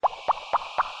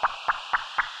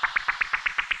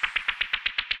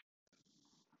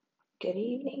Good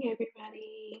evening,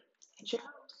 everybody. It's your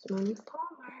host, Monique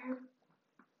Palmer.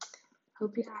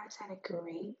 Hope you guys had a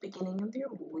great beginning of your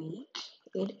week.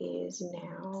 It is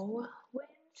now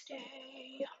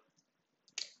Wednesday,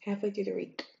 halfway through the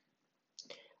week.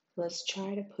 Let's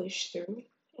try to push through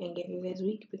and get through this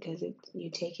week because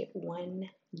you take it one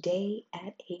day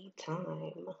at a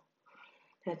time.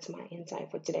 That's my insight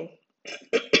for today.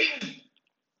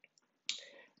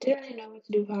 Didn't really know what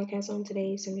to do podcast on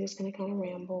today, so I'm just gonna kind of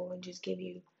ramble and just give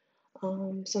you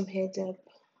some heads up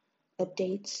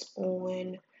updates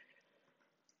on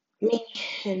me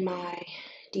and my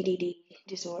DDD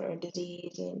disorder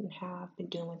disease and how I've been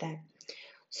doing with that.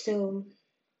 So,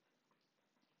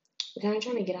 kind of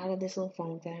trying to get out of this little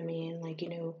funk that I'm in,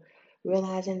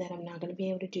 realizing that I'm not going to be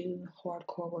able to do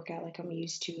hardcore workout like I'm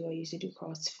used to. I used to do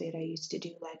CrossFit. I used to do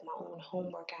like my own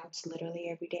home workouts literally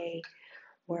every day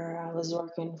where I was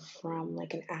working from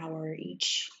like an hour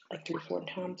each, like 3 or 4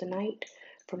 times a night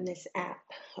from this app.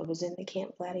 I was in the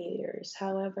Camp Gladiators.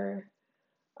 However,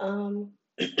 um,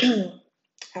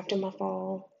 after my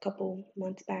fall a couple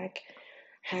months back,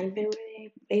 hadn't been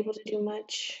really able to do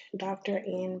much. Doctor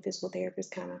and physical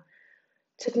therapist kind of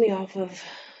took me off of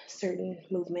certain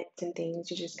movements and things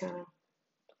to just kind of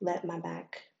let my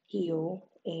back heal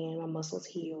and my muscles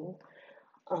heal,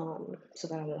 so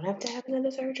that I won't have to have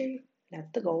another surgery.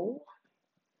 That's the goal.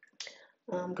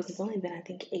 Because it's only been, I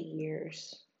think, 8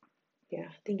 years. Yeah,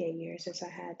 I think 8 years since I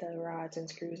had the rods and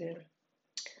screws in.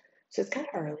 So it's kind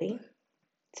of early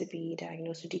to be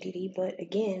diagnosed with DDD, but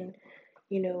again,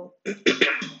 you know,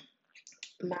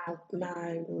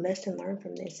 my lesson learned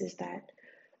from this is that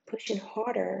pushing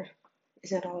harder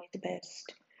is not always the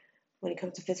best when it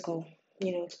comes to physical,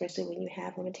 especially when you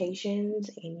have limitations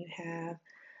and you have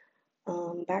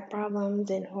back problems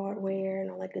and hardware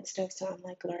and all that good stuff. So I'm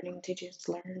like learning to just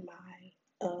learn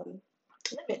my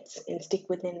limits and stick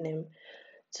within them.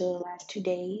 So the last 2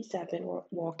 days I've been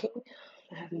walking.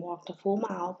 I haven't walked a full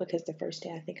mile because the first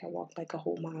day I think I walked like a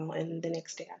whole mile and the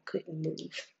next day I couldn't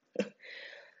move.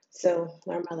 So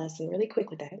learned my lesson really quick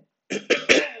with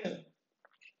that.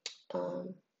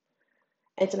 um,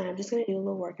 And tonight I'm just gonna do a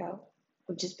little workout.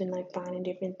 I've just been like finding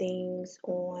different things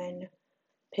on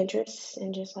Pinterest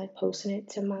and just like posting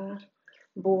it to my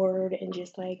board and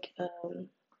just like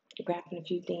grabbing a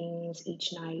few things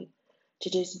each night to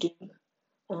just do.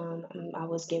 I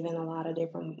was given a lot of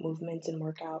different movements and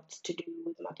workouts to do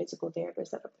with my physical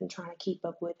therapist that I've been trying to keep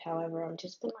up with. However, I've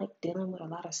just been like dealing with a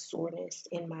lot of soreness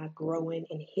in my groin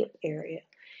and hip area.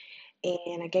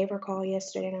 And I gave her a call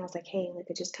yesterday and I was like, hey, like,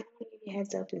 I just kind of want to give you a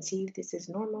heads up and see if this is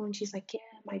normal. And she's like,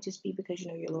 yeah, it might just be because,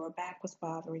 your lower back was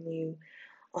bothering you.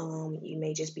 You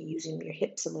may just be using your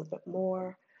hips a little bit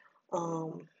more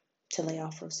um, to lay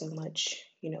off of so much,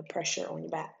 pressure on your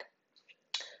back.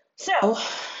 So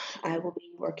I will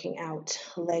be working out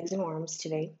legs and arms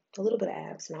today, a little bit of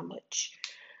abs, not much.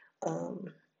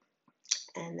 Um,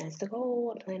 and that's the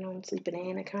goal. I plan on sleeping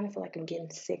in. I kind of feel like I'm getting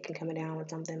sick and coming down with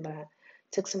something, but I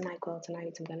took some NyQuil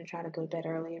tonight, so I'm going to try to go to bed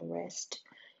early and rest.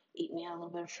 Eat me a little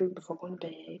bit of fruit before going to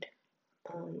bed.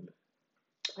 Um,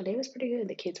 my day was pretty good.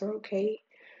 The kids were okay.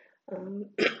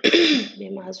 Me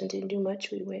and my husband didn't do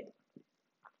much. We went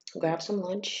grab some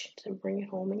lunch to bring it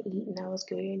home and eat, and that was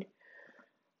good.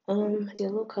 Did a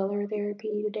little color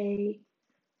therapy today.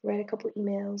 Read a couple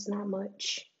emails, not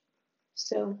much.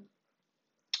 So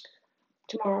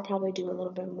tomorrow I'll probably do a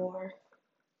little bit more,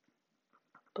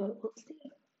 but we'll see.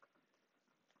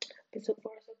 But so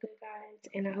far, so good, guys.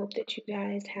 And I hope that you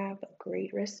guys have a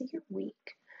great rest of your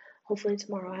week. Hopefully,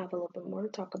 tomorrow I'll have a little bit more to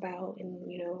talk about and,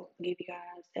 give you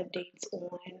guys updates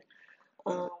on.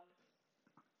 Um,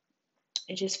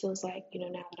 it just feels like, now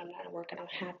that I'm not at work, I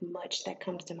don't have much that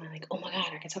comes to mind. Like, oh my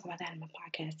God, I can talk about that in my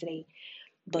podcast today.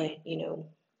 But,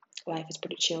 life is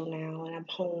pretty chill now, and I'm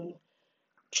home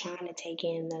trying to take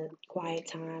in the quiet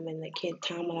time and the kid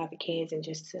time without the kids and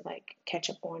just to like catch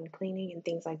up on cleaning and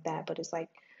things like that. But it's like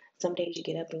some days you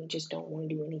get up and you just don't want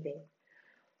to do anything.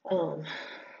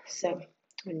 So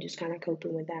I'm just kind of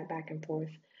coping with that back and forth.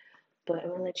 But I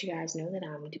want to let you guys know that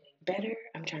I'm doing better.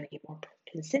 I'm trying to get more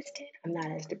consistent. I'm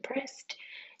not as depressed.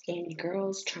 And your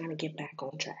girl's trying to get back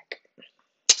on track.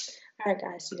 All right,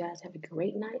 guys. You guys have a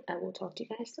great night. I will talk to you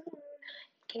guys soon.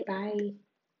 Okay, bye.